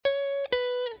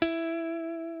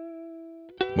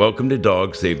Welcome to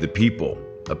Dogs Save the People,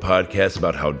 a podcast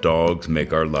about how dogs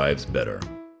make our lives better.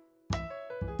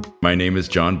 My name is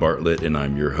John Bartlett, and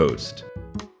I'm your host.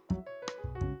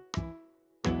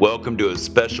 Welcome to a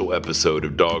special episode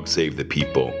of Dogs Save the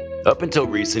People. Up until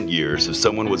recent years, if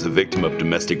someone was a victim of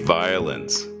domestic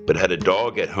violence but had a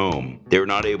dog at home, they were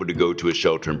not able to go to a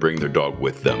shelter and bring their dog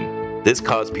with them. This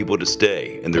caused people to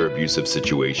stay in their abusive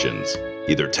situations,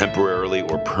 either temporarily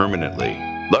or permanently.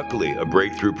 Luckily, a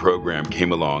breakthrough program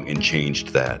came along and changed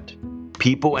that.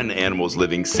 People and Animals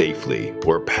Living Safely,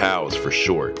 or PALS for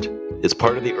short, is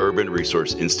part of the Urban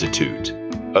Resource Institute.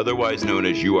 Otherwise known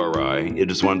as URI, it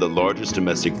is one of the largest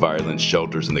domestic violence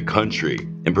shelters in the country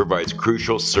and provides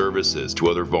crucial services to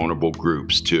other vulnerable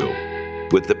groups too.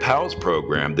 With the PALS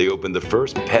program, they opened the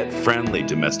first pet-friendly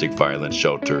domestic violence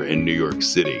shelter in New York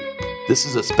City. This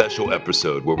is a special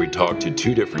episode where we talk to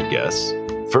two different guests.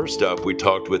 First up, we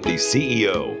talked with the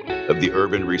CEO of the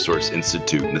Urban Resource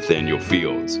Institute, Nathaniel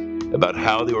about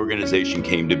how the organization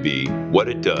came to be, what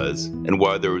it does, and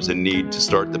why there was a need to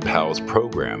start the PALS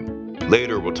program.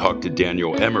 Later, we'll talk to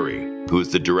Danielle Emery, who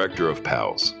is the director of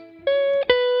PALS.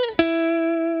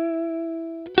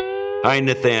 Hi,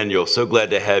 Nathaniel. So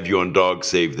glad to have you on Dog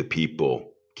Save the People.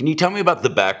 Can you tell me about the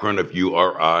background of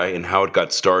URI and how it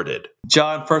got started?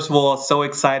 John, first of all, so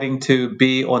exciting to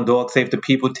be on Dog Save the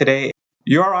People today.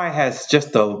 URI has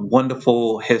just a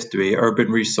wonderful history,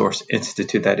 Urban Resource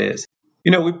Institute, that is.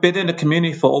 You know, we've been in the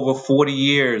community for over 40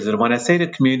 years. And when I say the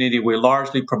community, we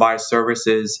largely provide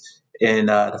services in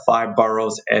the 5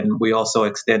 boroughs, and we also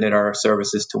extended our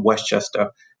services to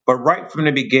Westchester. But right from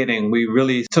the beginning, we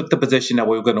really took the position that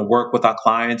we were going to work with our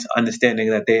clients, understanding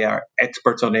that they are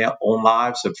experts on their own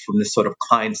lives from this sort of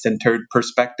client-centered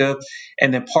perspective,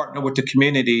 and then partner with the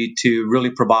community to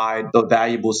really provide the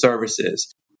valuable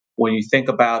services. When you think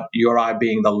about URI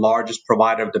being the largest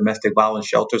provider of domestic violence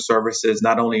shelter services,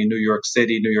 not only in New York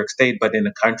City, New York State, but in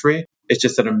the country, it's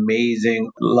just an amazing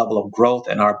level of growth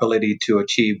and our ability to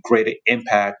achieve greater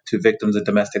impact to victims of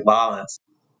domestic violence.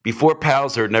 Before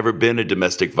PALS, there had never been a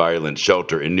domestic violence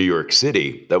shelter in New York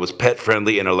City that was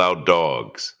pet-friendly and allowed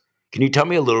dogs. Can you tell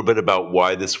me a little bit about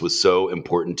why this was so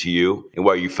important to you and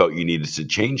why you felt you needed to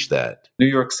change that? New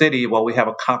York City, while we have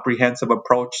a comprehensive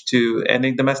approach to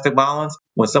ending domestic violence,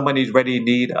 when somebody's ready in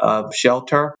need of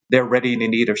shelter, they're ready in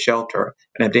need of shelter.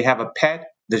 And if they have a pet,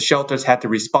 the shelters had to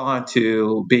respond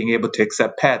to being able to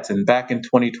accept pets. And back in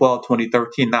 2012,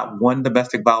 2013, not one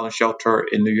domestic violence shelter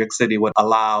in New York City would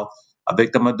allow a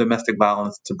victim of domestic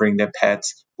violence to bring their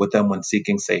pets with them when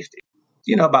seeking safety.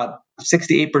 You know, about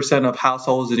 68% of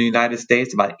households in the United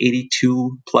States, about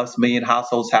 82 plus million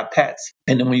households have pets.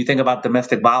 And then when you think about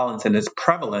domestic violence and its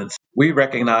prevalence, we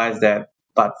recognize that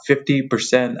about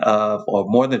 50% of, or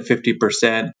more than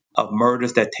 50% of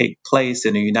murders that take place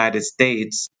in the United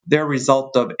States, they're a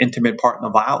result of intimate partner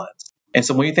violence. And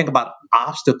so when you think about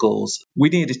obstacles, we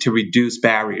needed to reduce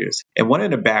barriers. And one of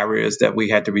the barriers that we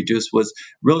had to reduce was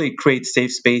really create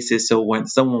safe spaces. So when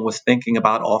someone was thinking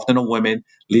about, often a woman,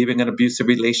 leaving an abusive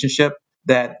relationship,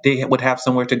 that they would have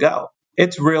somewhere to go.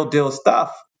 It's real deal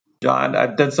stuff. John,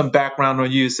 I've done some background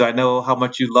on you, so I know how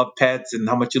much you love pets and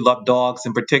how much you love dogs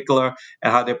in particular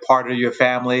and how they're part of your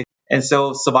family. And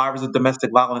so survivors of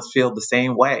domestic violence feel the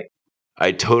same way.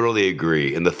 I totally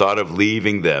agree, and the thought of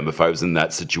leaving them if I was in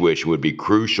that situation would be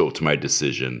crucial to my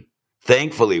decision.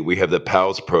 Thankfully, we have the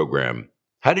PALS program.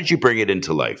 How did you bring it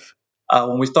into life?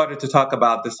 When we started to talk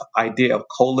about this idea of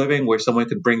co-living, where someone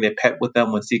could bring their pet with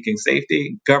them when seeking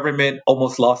safety, government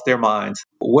almost lost their minds.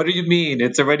 What do you mean?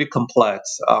 It's already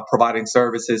complex, providing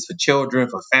services for children,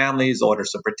 for families,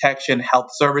 orders of protection, health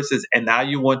services, and now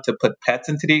you want to put pets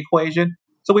into the equation?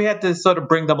 So we had to sort of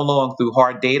bring them along through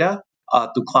hard data,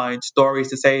 through client stories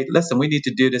to say, listen, we need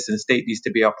to do this and the state needs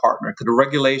to be our partner. Because the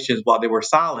regulations, while they were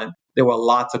silent, there were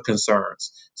lots of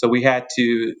concerns. So we had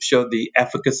to show the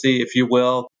efficacy, if you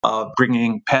will, of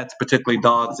bringing pets, particularly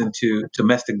dogs, into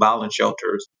domestic violence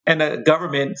shelters. And the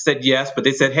government said yes, but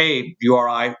they said, hey,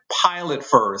 URI, pilot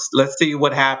first. Let's see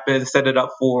what happens. Set it up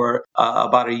for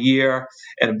about a year.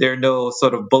 And if there are no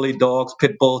sort of bully dogs,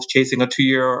 pit bulls chasing a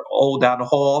 2-year-old down the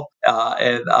hall,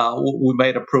 we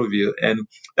might approve you. And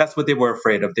that's what they were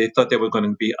afraid of. They thought there were going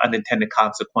to be unintended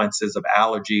consequences of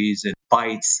allergies and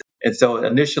bites. And so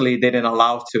initially, they didn't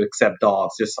allow us to accept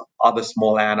dogs, just other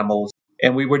small animals.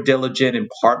 And we were diligent and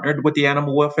partnered with the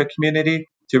animal welfare community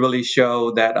to really show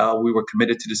that we were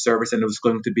committed to the service and it was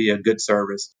going to be a good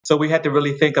service. So we had to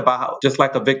really think about how, just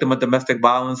like a victim of domestic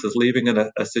violence is leaving in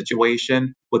a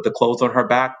situation with the clothes on her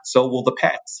back, so will the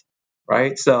pets,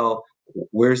 right? So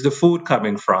where's the food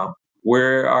coming from?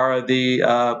 Where are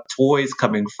the toys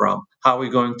coming from? How are we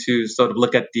going to sort of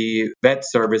look at the vet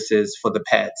services for the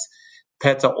pets?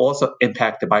 Pets are also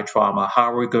impacted by trauma.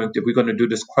 How are we going to, if we're going to do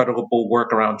this credible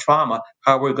work around trauma,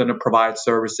 how are we going to provide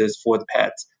services for the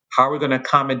pets? How are we going to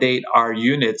accommodate our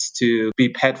units to be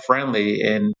pet friendly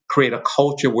and create a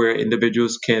culture where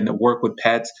individuals can work with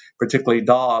pets, particularly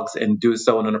dogs, and do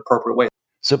so in an appropriate way?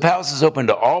 So PALS is open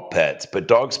to all pets, but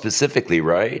dogs specifically,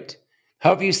 right? How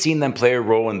have you seen them play a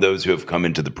role in those who have come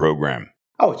into the program?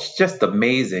 Oh, it's just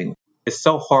amazing. It's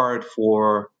so hard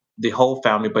for the whole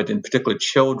family, but in particular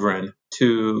children,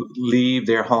 to leave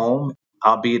their home,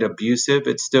 albeit abusive.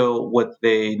 It's still what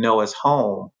they know as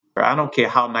home. I don't care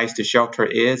how nice the shelter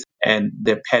is and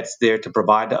their pets there to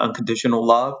provide the unconditional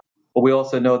love. But we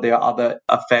also know there are other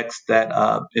effects that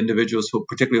individuals who,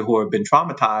 particularly who have been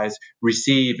traumatized,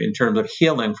 receive in terms of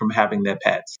healing from having their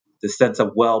pets. The sense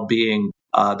of well-being,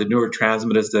 the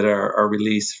neurotransmitters that are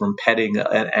released from petting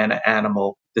an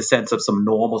animal, the sense of some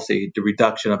normalcy, the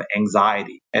reduction of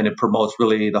anxiety, and it promotes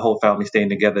really the whole family staying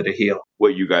together to heal.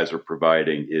 What you guys are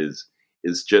providing is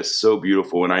just so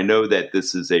beautiful. And I know that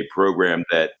this is a program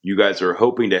that you guys are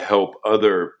hoping to help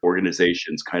other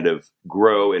organizations kind of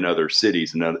grow in other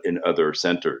cities and in other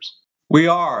centers. We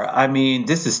are. I mean,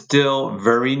 this is still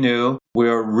very new.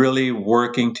 We're really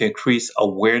working to increase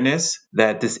awareness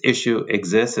that this issue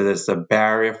exists, that it's a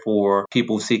barrier for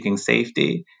people seeking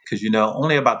safety. Because,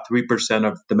 only about 3%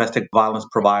 of domestic violence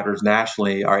providers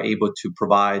nationally are able to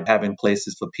provide having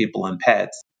places for people and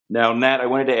pets. Now, Nat, I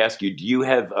wanted to ask you, do you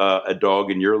have a dog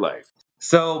in your life?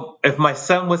 So if my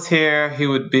son was here, he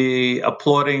would be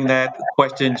applauding that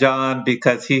question, John,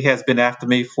 because he has been after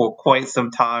me for quite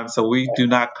some time. So we do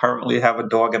not currently have a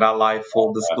dog in our life,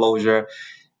 full disclosure.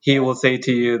 He will say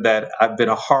to you that I've been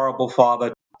a horrible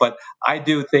father. But I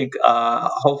do think,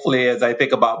 hopefully, as I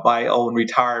think about my own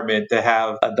retirement, to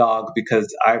have a dog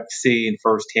because I've seen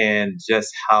firsthand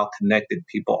just how connected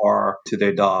people are to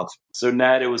their dogs. So,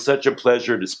 Nat, it was such a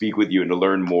pleasure to speak with you and to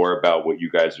learn more about what you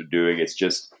guys are doing.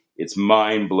 It's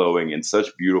mind-blowing and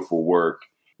such beautiful work.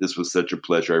 This was such a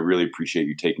pleasure. I really appreciate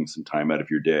you taking some time out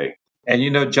of your day.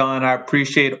 And John, I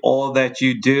appreciate all that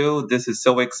you do. This is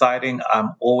so exciting.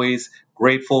 I'm always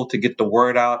grateful to get the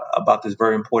word out about this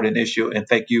very important issue. And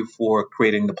thank you for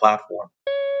creating the platform.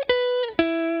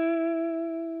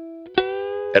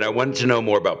 And I wanted to know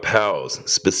more about PALS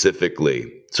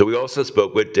specifically. So we also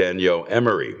spoke with Danielle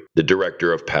Emery, the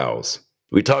director of PALS.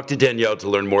 We talked to Danielle to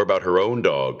learn more about her own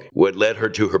dog, what led her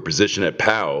to her position at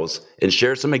PALS, and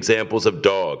share some examples of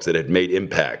dogs that had made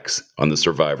impacts on the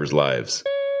survivors' lives.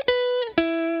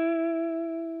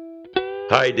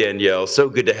 Hi, Danielle. So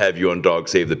good to have you on Dog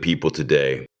Save the People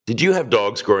today. Did you have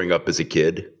dogs growing up as a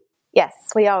kid? Yes,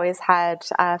 we always had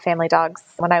family dogs.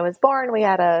 When I was born, we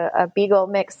had a beagle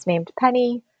mix named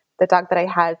Penny. The dog that I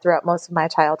had throughout most of my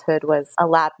childhood was a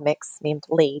lab mix named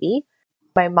Lady.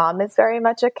 My mom is very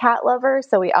much a cat lover,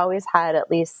 so we always had at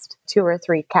least 2 or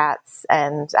 3 cats.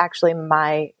 And actually,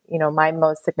 my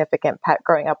most significant pet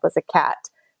growing up was a cat,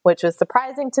 which was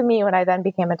surprising to me when I then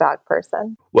became a dog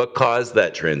person. What caused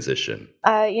that transition?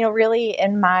 Really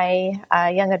in my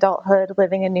young adulthood,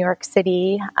 living in New York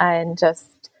City and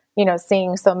just,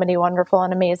 seeing so many wonderful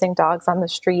and amazing dogs on the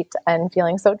street and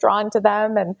feeling so drawn to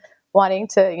them and wanting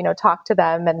to, talk to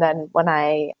them. And then when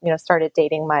I, started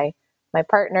dating my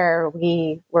partner,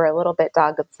 we were a little bit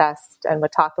dog obsessed and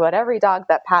would talk about every dog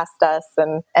that passed us.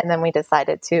 And then we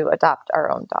decided to adopt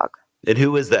our own dog. And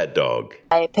who is that dog?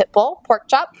 A pit bull, Pork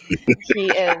Chop. He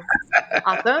is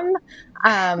awesome.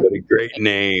 What a great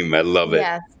name. I love it.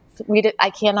 Yes. I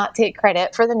cannot take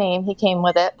credit for the name. He came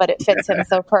with it, but it fits him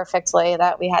so perfectly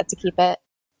that we had to keep it.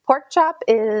 Pork Chop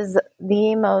is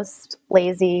the most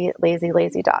lazy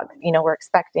dog. We're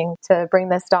expecting to bring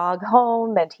this dog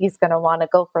home and he's going to want to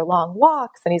go for long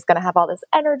walks and he's going to have all this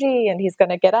energy and he's going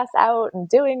to get us out and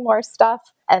doing more stuff.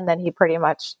 And then he pretty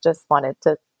much just wanted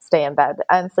to stay in bed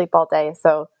and sleep all day.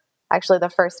 So actually the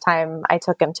first time I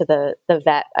took him to the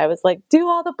vet, I was like, do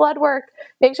all the blood work,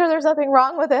 make sure there's nothing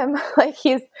wrong with him. Like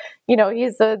he's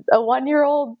a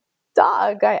 1-year-old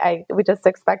dog. We just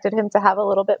expected him to have a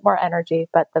little bit more energy,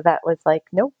 but the vet was like,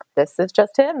 nope, this is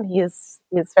just him. He's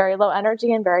very low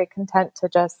energy and very content to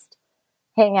just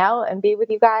hang out and be with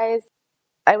you guys.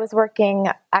 I was working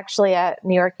actually at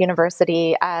New York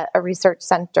University at a research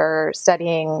center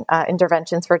studying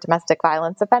interventions for domestic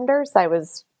violence offenders. I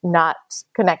was not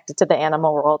connected to the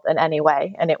animal world in any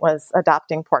way, and it was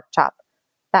adopting Pork Chop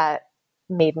that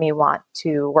made me want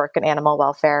to work in animal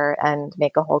welfare and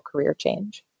make a whole career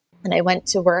change. And I went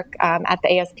to work at the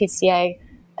ASPCA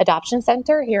Adoption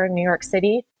Center here in New York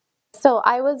City. So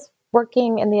I was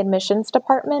working in the admissions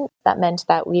department. That meant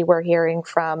that we were hearing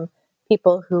from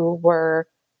people who were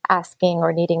asking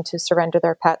or needing to surrender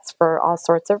their pets for all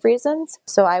sorts of reasons.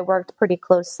 So I worked pretty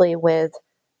closely with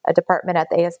a department at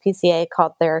the ASPCA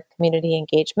called their Community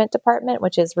Engagement Department,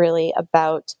 which is really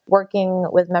about working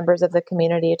with members of the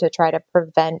community to try to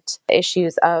prevent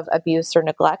issues of abuse or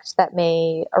neglect that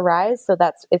may arise. So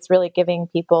it's really giving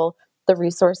people the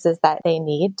resources that they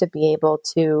need to be able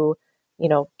to,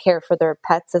 care for their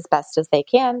pets as best as they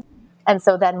can. And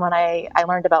so then when I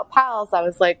learned about PALS, I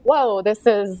was like, whoa, this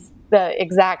is the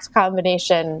exact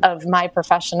combination of my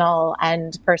professional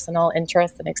and personal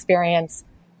interest and experience,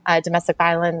 domestic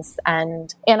violence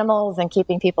and animals and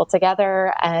keeping people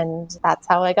together. And that's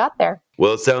how I got there.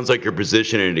 Well, it sounds like your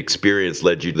position and experience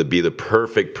led you to be the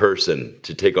perfect person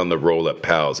to take on the role at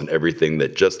PALS and everything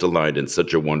that just aligned in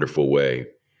such a wonderful way.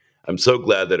 I'm so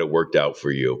glad that it worked out for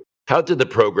you. How did the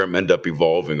program end up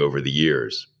evolving over the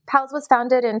years? PALS was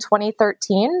founded in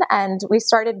 2013, and we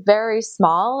started very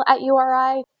small at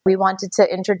URI. We wanted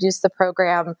to introduce the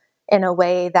program in a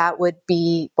way that would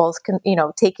be both,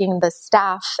 taking the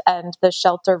staff and the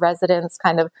shelter residents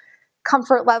kind of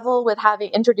comfort level with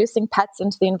introducing pets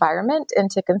into the environment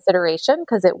into consideration,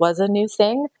 because it was a new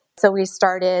thing. So we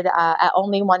started at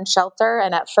only one shelter,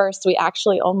 and at first we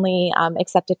actually only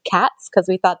accepted cats because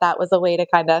we thought that was a way to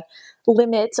kind of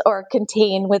limit or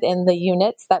contain within the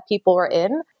units that people were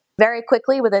in. Very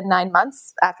quickly, within 9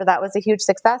 months, after that was a huge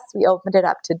success, we opened it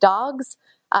up to dogs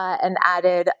and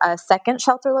added a second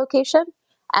shelter location.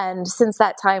 And since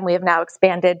that time, we have now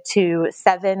expanded to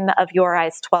 7 of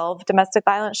URI's 12 domestic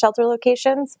violence shelter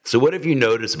locations. So what have you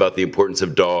noticed about the importance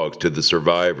of dogs to the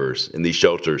survivors in these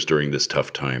shelters during this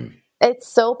tough time? It's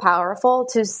so powerful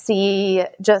to see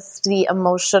just the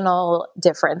emotional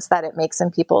difference that it makes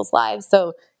in people's lives.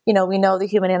 So, we know the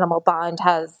human-animal bond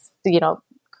has,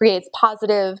 creates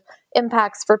positive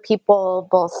impacts for people,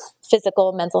 both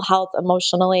physical, mental health,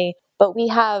 emotionally. But we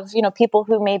have, people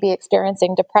who may be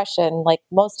experiencing depression. Like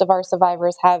most of our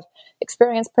survivors have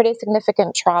experienced pretty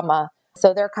significant trauma.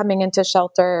 So they're coming into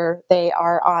shelter. They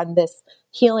are on this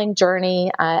healing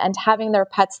journey, and having their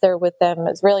pets there with them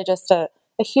is really just a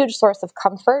huge source of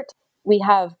comfort. We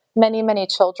have many, many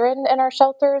children in our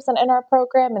shelters and in our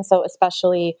program. And so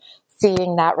especially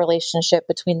seeing that relationship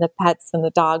between the pets and the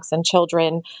dogs and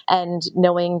children, and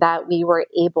knowing that we were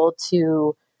able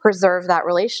to preserve that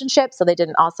relationship so they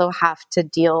didn't also have to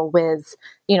deal with,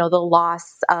 the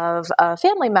loss of a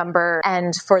family member.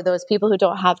 And for those people who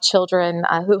don't have children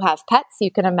who have pets, you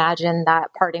can imagine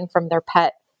that parting from their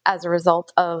pet as a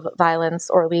result of violence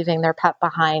or leaving their pet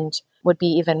behind would be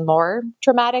even more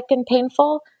traumatic and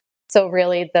painful. So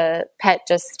really the pet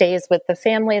just stays with the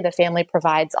family. The family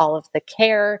provides all of the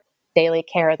care, daily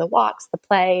care, the walks, the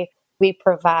play. We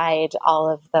provide all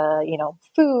of the,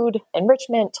 food,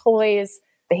 enrichment, toys,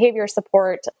 behavior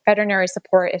support, veterinary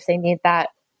support if they need that.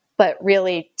 But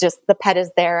really just the pet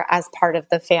is there as part of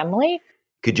the family.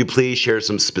 Could you please share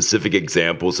some specific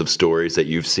examples of stories that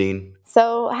you've seen?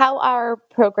 So how our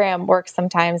program works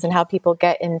sometimes and how people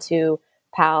get into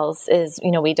PALS is,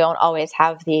 we don't always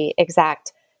have the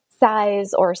exact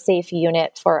size or safe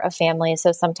unit for a family.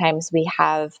 So sometimes we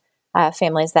have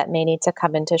families that may need to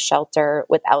come into shelter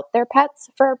without their pets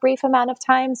for a brief amount of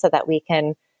time so that we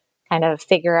can kind of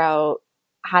figure out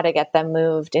how to get them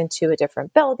moved into a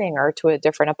different building or to a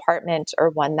different apartment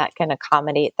or one that can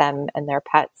accommodate them and their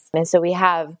pets. And so we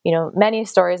have, many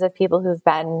stories of people who've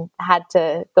had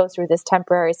to go through this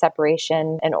temporary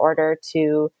separation in order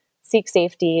to seek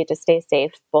safety, to stay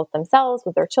safe, both themselves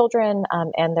with their children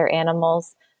and their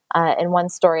animals. And one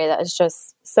story that is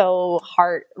just so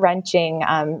heart-wrenching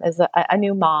is a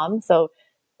new mom, so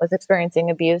was experiencing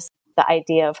abuse. The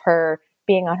idea of her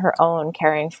being on her own,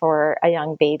 caring for a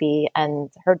young baby,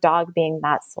 and her dog being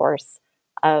that source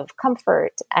of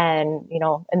comfort. And,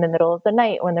 in the middle of the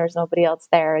night when there's nobody else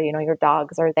there, your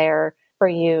dogs are there for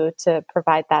you to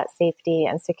provide that safety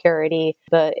and security.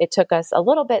 But it took us a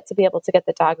little bit to be able to get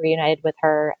the dog reunited with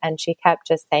her. And she kept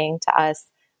just saying to us,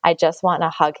 I just want to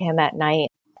hug him at night.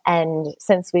 And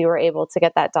since we were able to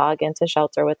get that dog into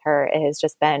shelter with her, it has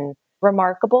just been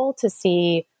remarkable to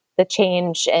see the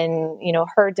change in,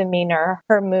 her demeanor,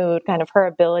 her mood, kind of her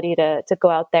ability to go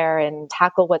out there and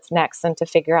tackle what's next and to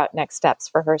figure out next steps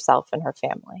for herself and her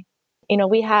family.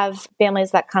 We have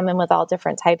families that come in with all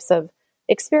different types of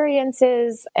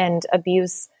experiences, and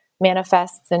abuse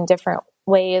manifests in different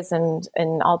ways and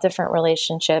in all different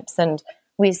relationships. And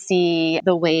we see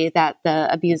the way that the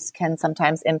abuse can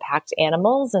sometimes impact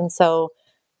animals. And so,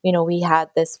 we had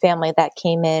this family that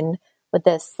came in with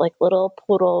this little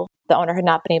poodle. The owner had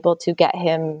not been able to get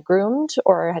him groomed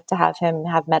or had to have him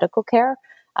have medical care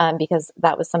because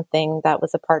that was something that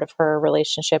was a part of her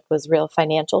relationship, was real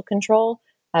financial control.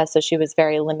 So she was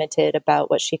very limited about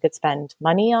what she could spend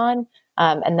money on.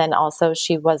 And then also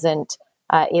she wasn't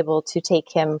able to take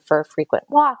him for frequent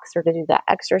walks or to do that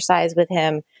exercise with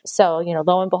him. So,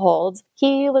 lo and behold,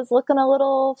 he was looking a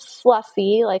little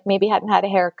fluffy, like maybe hadn't had a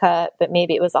haircut, but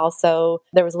maybe it was also,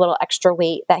 there was a little extra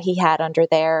weight that he had under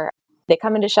there. They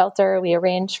come into shelter, we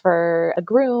arrange for a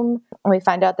groom, and we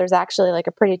find out there's actually like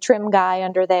a pretty trim guy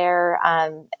under there.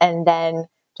 And then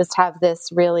just have this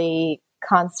really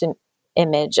constant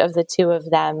image of the two of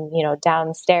them,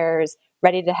 downstairs,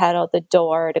 ready to head out the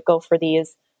door to go for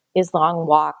these long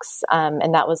walks.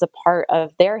 And that was a part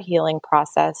of their healing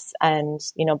process. And,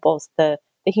 both the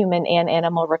human and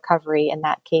animal recovery in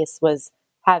that case was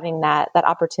having that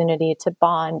opportunity to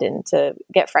bond and to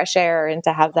get fresh air and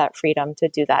to have that freedom to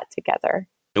do that together.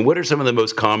 And what are some of the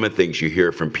most common things you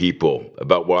hear from people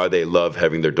about why they love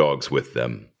having their dogs with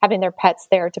them? Having their pets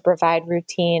there to provide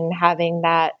routine, having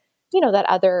that, that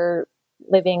other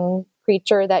living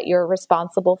creature that you're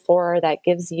responsible for that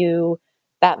gives you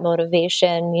that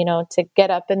motivation, to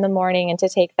get up in the morning and to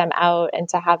take them out and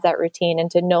to have that routine and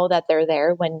to know that they're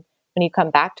there when you come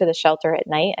back to the shelter at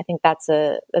night. I think that's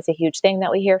a huge thing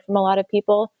that we hear from a lot of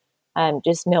people.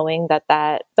 Just knowing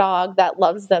that dog that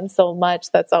loves them so much,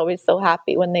 that's always so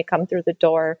happy when they come through the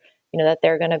door, that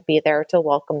they're going to be there to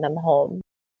welcome them home.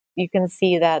 You can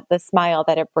see that the smile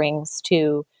that it brings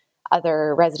to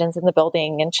other residents in the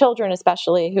building and children,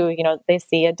 especially who, they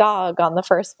see a dog on the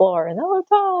first floor and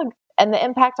dog. And the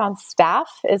impact on staff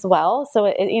as well. So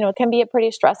it can be a pretty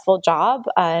stressful job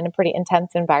and a pretty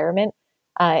intense environment.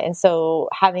 And so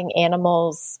having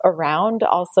animals around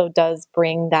also does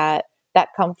bring that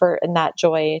comfort and that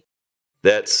joy.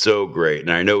 That's so great.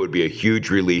 And I know it would be a huge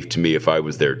relief to me if I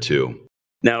was there too.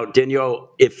 Now,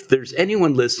 Danielle, if there's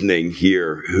anyone listening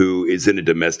here who is in a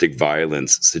domestic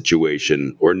violence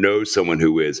situation or knows someone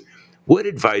who is, what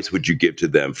advice would you give to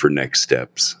them for next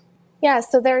steps? Yeah,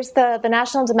 so there's the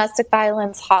National Domestic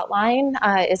Violence Hotline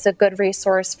is a good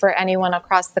resource for anyone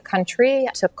across the country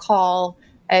to call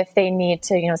if they need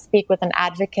to, speak with an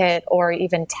advocate or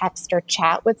even text or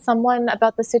chat with someone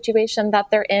about the situation that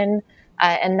they're in.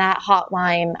 And that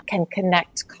hotline can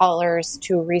connect callers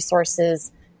to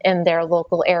resources in their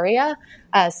local area.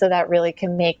 So that really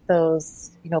can make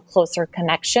those, closer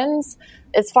connections.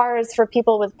 As far as for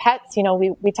people with pets,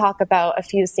 we talk about a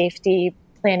few safety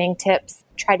planning tips.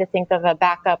 Try to think of a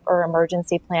backup or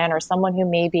emergency plan or someone who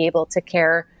may be able to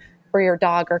care for your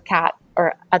dog or cat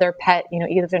or other pet,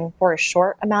 even for a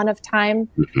short amount of time.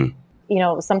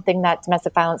 Mm-hmm. Something that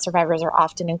domestic violence survivors are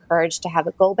often encouraged to have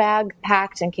a go bag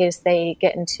packed in case they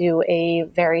get into a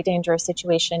very dangerous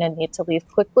situation and need to leave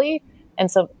quickly. And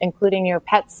so including your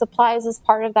pet supplies as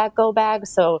part of that go bag.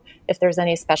 So if there's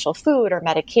any special food or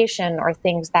medication or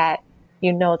things that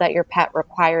that your pet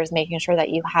requires, making sure that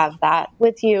you have that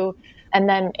with you. And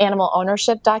then animal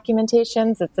ownership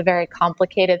documentations. It's a very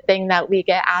complicated thing that we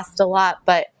get asked a lot,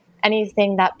 but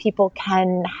anything that people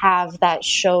can have that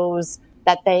shows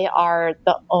that they are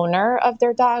the owner of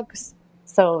their dogs.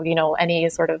 So, any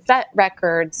sort of vet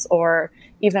records or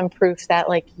even proof that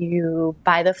you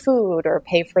buy the food or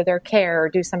pay for their care or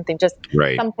do something, just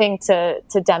something to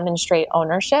demonstrate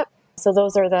ownership. So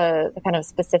those are the kind of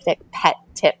specific pet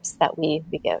tips that we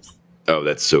give. Oh,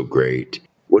 that's so great.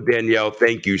 Well, Danielle,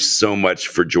 thank you so much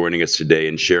for joining us today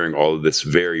and sharing all of this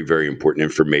very, very important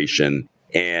information.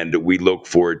 And we look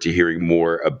forward to hearing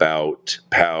more about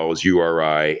PALS,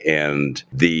 URI, and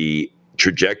the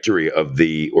trajectory of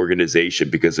the organization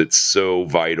because it's so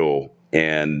vital.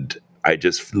 And I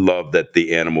just love that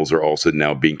the animals are also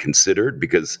now being considered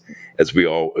because, as we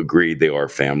all agree, they are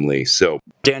family. So,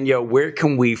 Danielle, where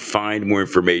can we find more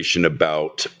information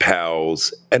about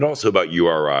PALS and also about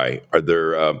URI? Are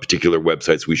there particular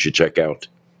websites we should check out?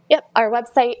 Yep. Our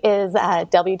website is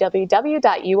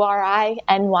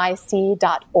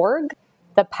www.urinyc.org.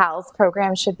 The PALS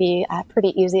program should be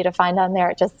pretty easy to find on there.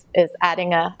 It just is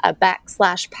adding a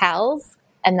 /PALS.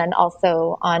 And then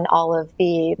also on all of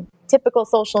the typical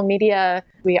social media,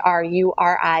 we are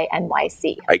URI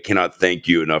NYC. I cannot thank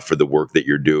you enough for the work that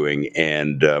you're doing.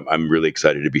 And I'm really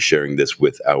excited to be sharing this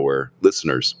with our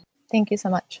listeners. Thank you so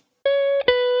much.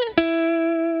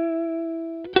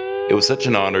 It was such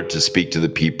an honor to speak to the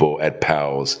people at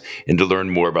PALS and to learn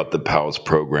more about the PALS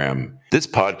program. This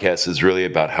podcast is really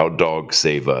about how dogs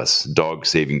save us, dogs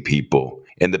saving people.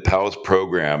 And the PALS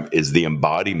program is the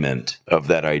embodiment of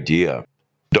that idea.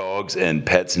 Dogs and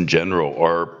pets in general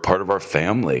are part of our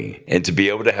family. And to be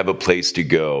able to have a place to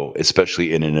go,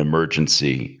 especially in an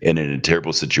emergency and in a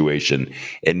terrible situation,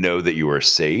 and know that you are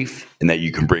safe and that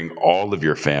you can bring all of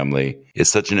your family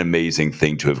is such an amazing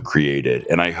thing to have created.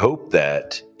 And I hope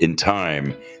that in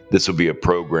time, this will be a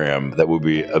program that will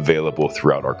be available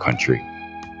throughout our country.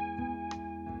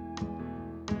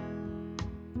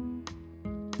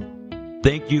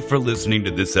 Thank you for listening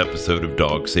to this episode of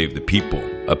Dogs Save the People,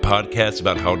 a podcast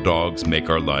about how dogs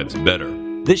make our lives better.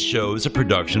 This show is a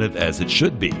production of As It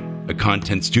Should Be, a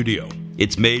content studio.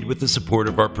 It's made with the support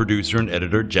of our producer and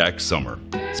editor, Jack Summer.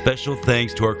 Special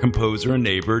thanks to our composer and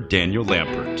neighbor, Danielle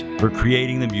Lampert, for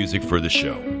creating the music for the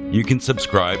show. You can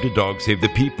subscribe to Dogs Save the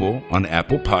People on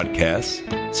Apple Podcasts,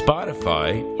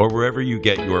 Spotify, or wherever you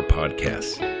get your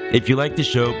podcasts. If you like the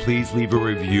show, please leave a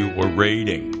review or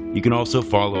rating. You can also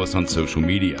follow us on social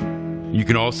media. You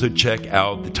can also check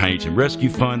out the Tiny Tim Rescue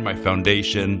Fund, my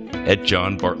foundation, at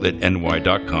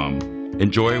johnbartlettny.com.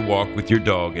 Enjoy a walk with your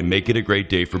dog and make it a great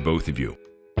day for both of you.